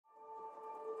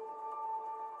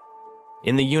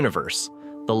In the universe,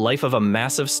 the life of a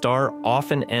massive star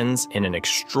often ends in an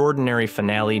extraordinary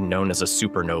finale known as a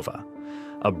supernova,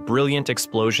 a brilliant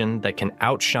explosion that can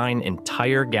outshine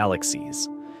entire galaxies.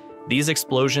 These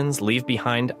explosions leave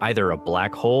behind either a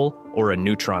black hole or a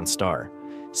neutron star,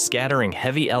 scattering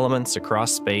heavy elements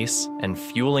across space and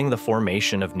fueling the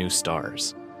formation of new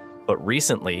stars. But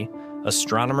recently,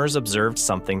 astronomers observed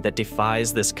something that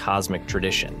defies this cosmic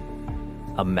tradition.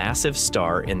 A massive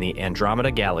star in the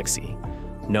Andromeda Galaxy,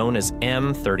 known as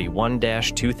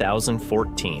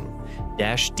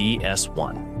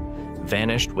M31-2014-DS1,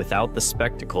 vanished without the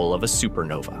spectacle of a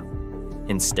supernova.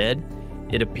 Instead,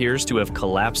 it appears to have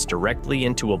collapsed directly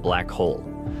into a black hole,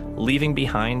 leaving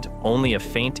behind only a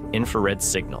faint infrared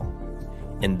signal.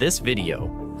 In this video,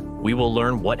 we will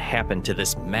learn what happened to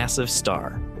this massive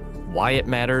star, why it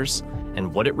matters,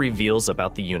 and what it reveals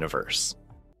about the universe.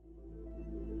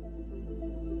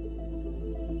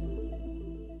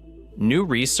 New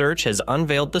research has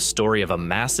unveiled the story of a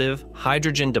massive,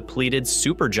 hydrogen-depleted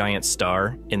supergiant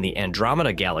star in the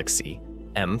Andromeda Galaxy,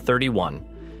 M31,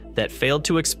 that failed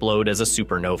to explode as a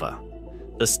supernova.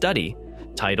 The study,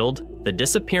 titled "The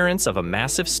Disappearance of a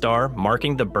Massive Star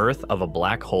Marking the Birth of a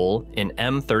Black Hole in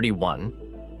M31,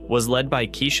 was led by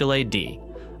Kishle D.,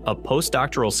 a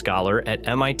postdoctoral scholar at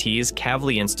MIT's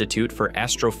Kavli Institute for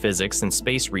Astrophysics and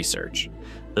Space Research.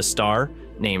 The star,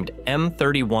 named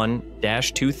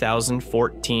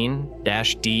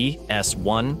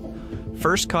M31-2014-DS1,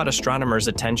 first caught astronomers'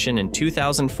 attention in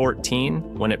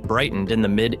 2014 when it brightened in the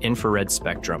mid-infrared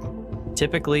spectrum.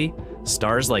 Typically,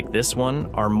 stars like this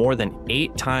one are more than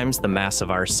 8 times the mass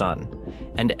of our Sun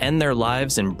and end their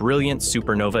lives in brilliant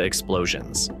supernova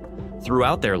explosions.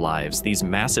 Throughout their lives, these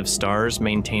massive stars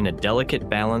maintain a delicate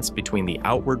balance between the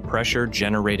outward pressure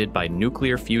generated by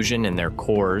nuclear fusion in their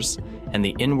cores and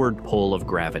the inward pull of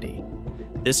gravity.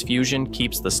 This fusion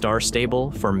keeps the star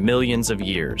stable for millions of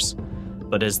years.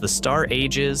 But as the star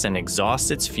ages and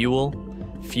exhausts its fuel,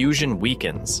 fusion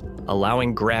weakens,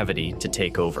 allowing gravity to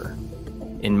take over.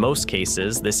 In most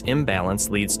cases, this imbalance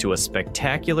leads to a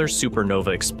spectacular supernova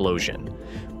explosion,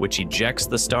 which ejects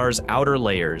the star's outer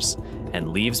layers and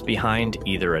leaves behind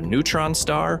either a neutron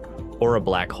star or a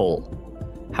black hole.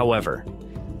 However,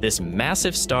 this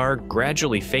massive star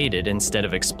gradually faded instead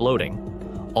of exploding,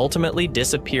 ultimately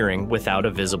disappearing without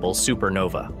a visible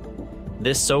supernova.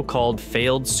 This so-called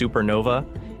failed supernova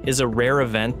is a rare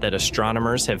event that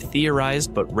astronomers have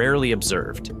theorized but rarely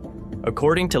observed.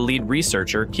 According to lead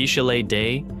researcher Kishle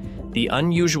D., the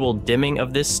unusual dimming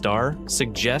of this star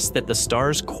suggests that the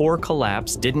star's core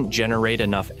collapse didn't generate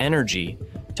enough energy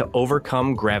to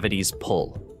overcome gravity's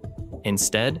pull.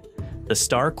 Instead, the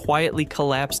star quietly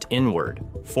collapsed inward,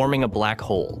 forming a black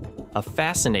hole, a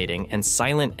fascinating and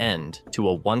silent end to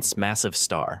a once massive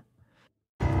star.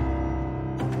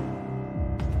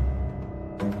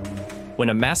 When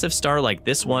a massive star like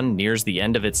this one nears the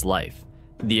end of its life,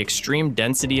 the extreme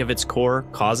density of its core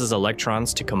causes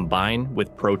electrons to combine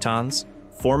with protons,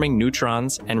 forming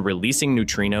neutrons and releasing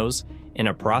neutrinos in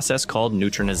a process called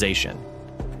neutronization.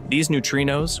 These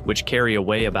neutrinos, which carry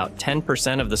away about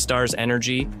 10% of the star's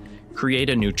energy, create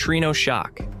a neutrino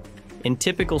shock. In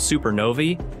typical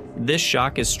supernovae, this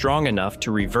shock is strong enough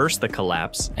to reverse the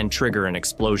collapse and trigger an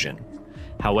explosion.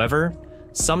 However,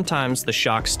 sometimes the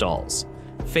shock stalls,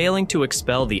 failing to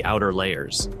expel the outer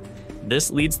layers.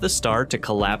 This leads the star to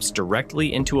collapse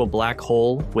directly into a black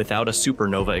hole without a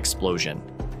supernova explosion.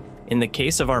 In the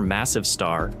case of our massive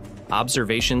star,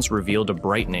 observations revealed a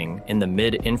brightening in the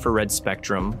mid-infrared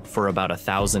spectrum for about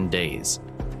 1,000 days,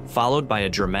 followed by a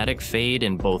dramatic fade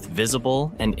in both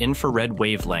visible and infrared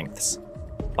wavelengths.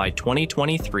 By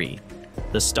 2023,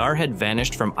 the star had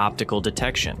vanished from optical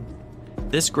detection.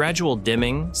 This gradual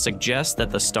dimming suggests that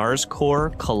the star's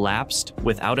core collapsed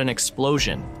without an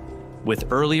explosion,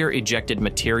 with earlier ejected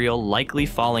material likely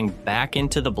falling back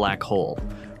into the black hole,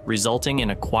 resulting in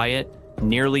a quiet,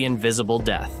 nearly invisible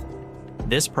death.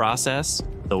 This process,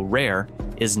 though rare,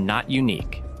 is not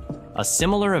unique. A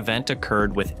similar event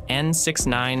occurred with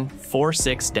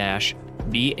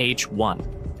N6946-BH1,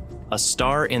 a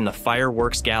star in the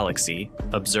Fireworks Galaxy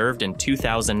observed in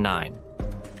 2009.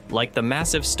 Like the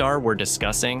massive star we're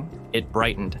discussing, it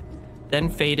brightened, then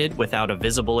faded without a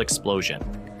visible explosion,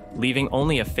 leaving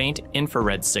only a faint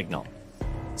infrared signal.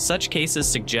 Such cases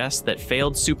suggest that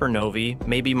failed supernovae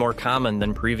may be more common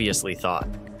than previously thought,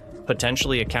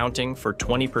 potentially accounting for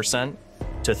 20%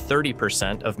 to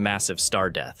 30% of massive star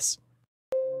deaths.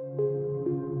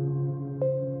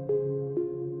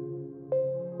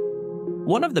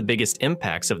 One of the biggest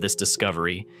impacts of this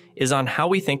discovery is on how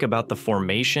we think about the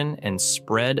formation and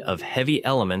spread of heavy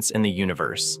elements in the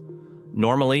universe.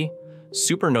 Normally,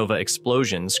 Supernova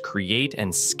explosions create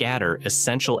and scatter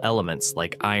essential elements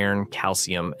like iron,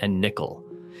 calcium, and nickel,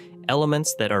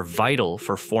 elements that are vital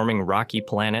for forming rocky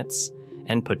planets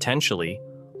and potentially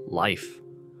life.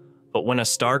 But when a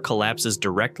star collapses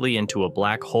directly into a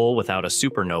black hole without a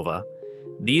supernova,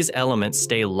 these elements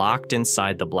stay locked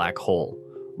inside the black hole,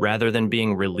 rather than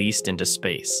being released into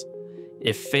space.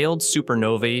 If failed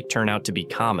supernovae turn out to be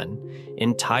common,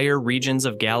 entire regions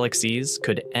of galaxies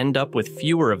could end up with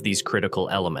fewer of these critical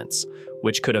elements,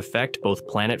 which could affect both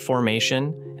planet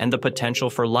formation and the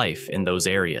potential for life in those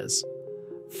areas.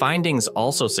 Findings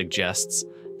also suggests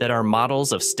that our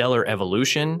models of stellar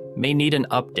evolution may need an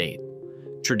update.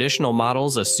 Traditional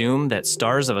models assume that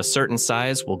stars of a certain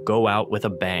size will go out with a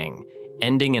bang,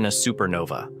 ending in a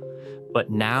supernova. But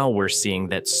now we're seeing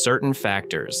that certain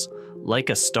factors,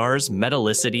 like a star's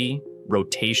metallicity,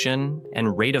 rotation,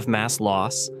 and rate of mass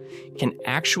loss, can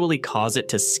actually cause it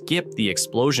to skip the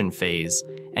explosion phase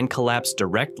and collapse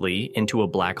directly into a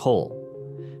black hole.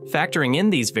 Factoring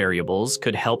in these variables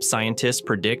could help scientists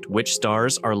predict which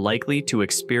stars are likely to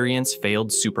experience failed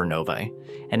supernovae,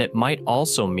 and it might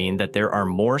also mean that there are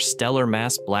more stellar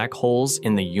mass black holes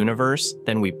in the universe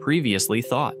than we previously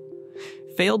thought.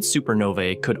 Failed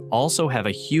supernovae could also have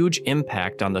a huge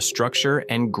impact on the structure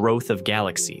and growth of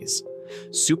galaxies.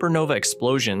 Supernova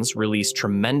explosions release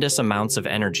tremendous amounts of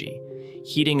energy,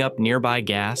 heating up nearby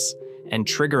gas and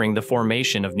triggering the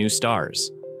formation of new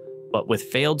stars. But with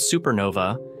failed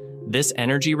supernova, this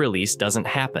energy release doesn't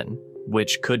happen,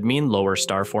 which could mean lower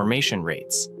star formation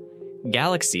rates.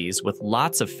 Galaxies with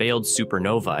lots of failed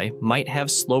supernovae might have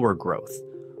slower growth,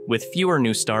 with fewer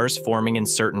new stars forming in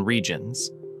certain regions.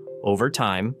 Over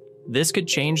time, this could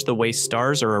change the way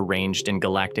stars are arranged in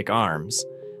galactic arms,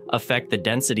 affect the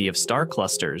density of star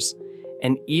clusters,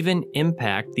 and even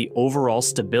impact the overall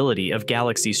stability of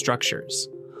galaxy structures.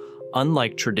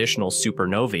 Unlike traditional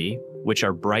supernovae, which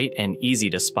are bright and easy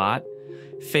to spot,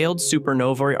 failed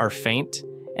supernovae are faint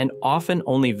and often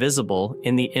only visible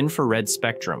in the infrared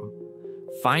spectrum.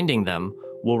 Finding them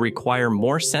will require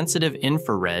more sensitive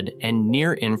infrared and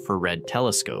near-infrared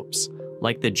telescopes,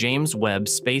 like the James Webb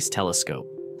Space Telescope.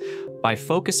 By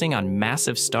focusing on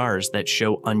massive stars that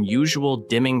show unusual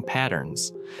dimming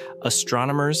patterns,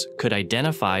 astronomers could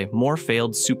identify more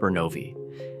failed supernovae,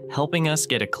 helping us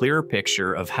get a clearer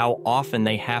picture of how often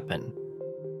they happen.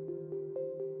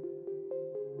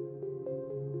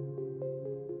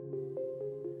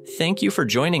 Thank you for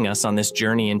joining us on this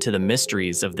journey into the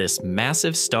mysteries of this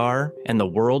massive star and the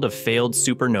world of failed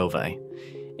supernovae.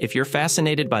 If you're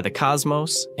fascinated by the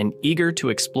cosmos and eager to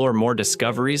explore more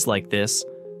discoveries like this,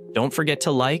 don't forget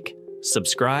to like,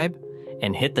 subscribe,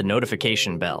 and hit the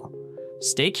notification bell.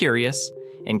 Stay curious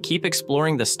and keep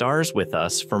exploring the stars with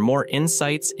us for more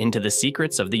insights into the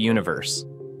secrets of the universe.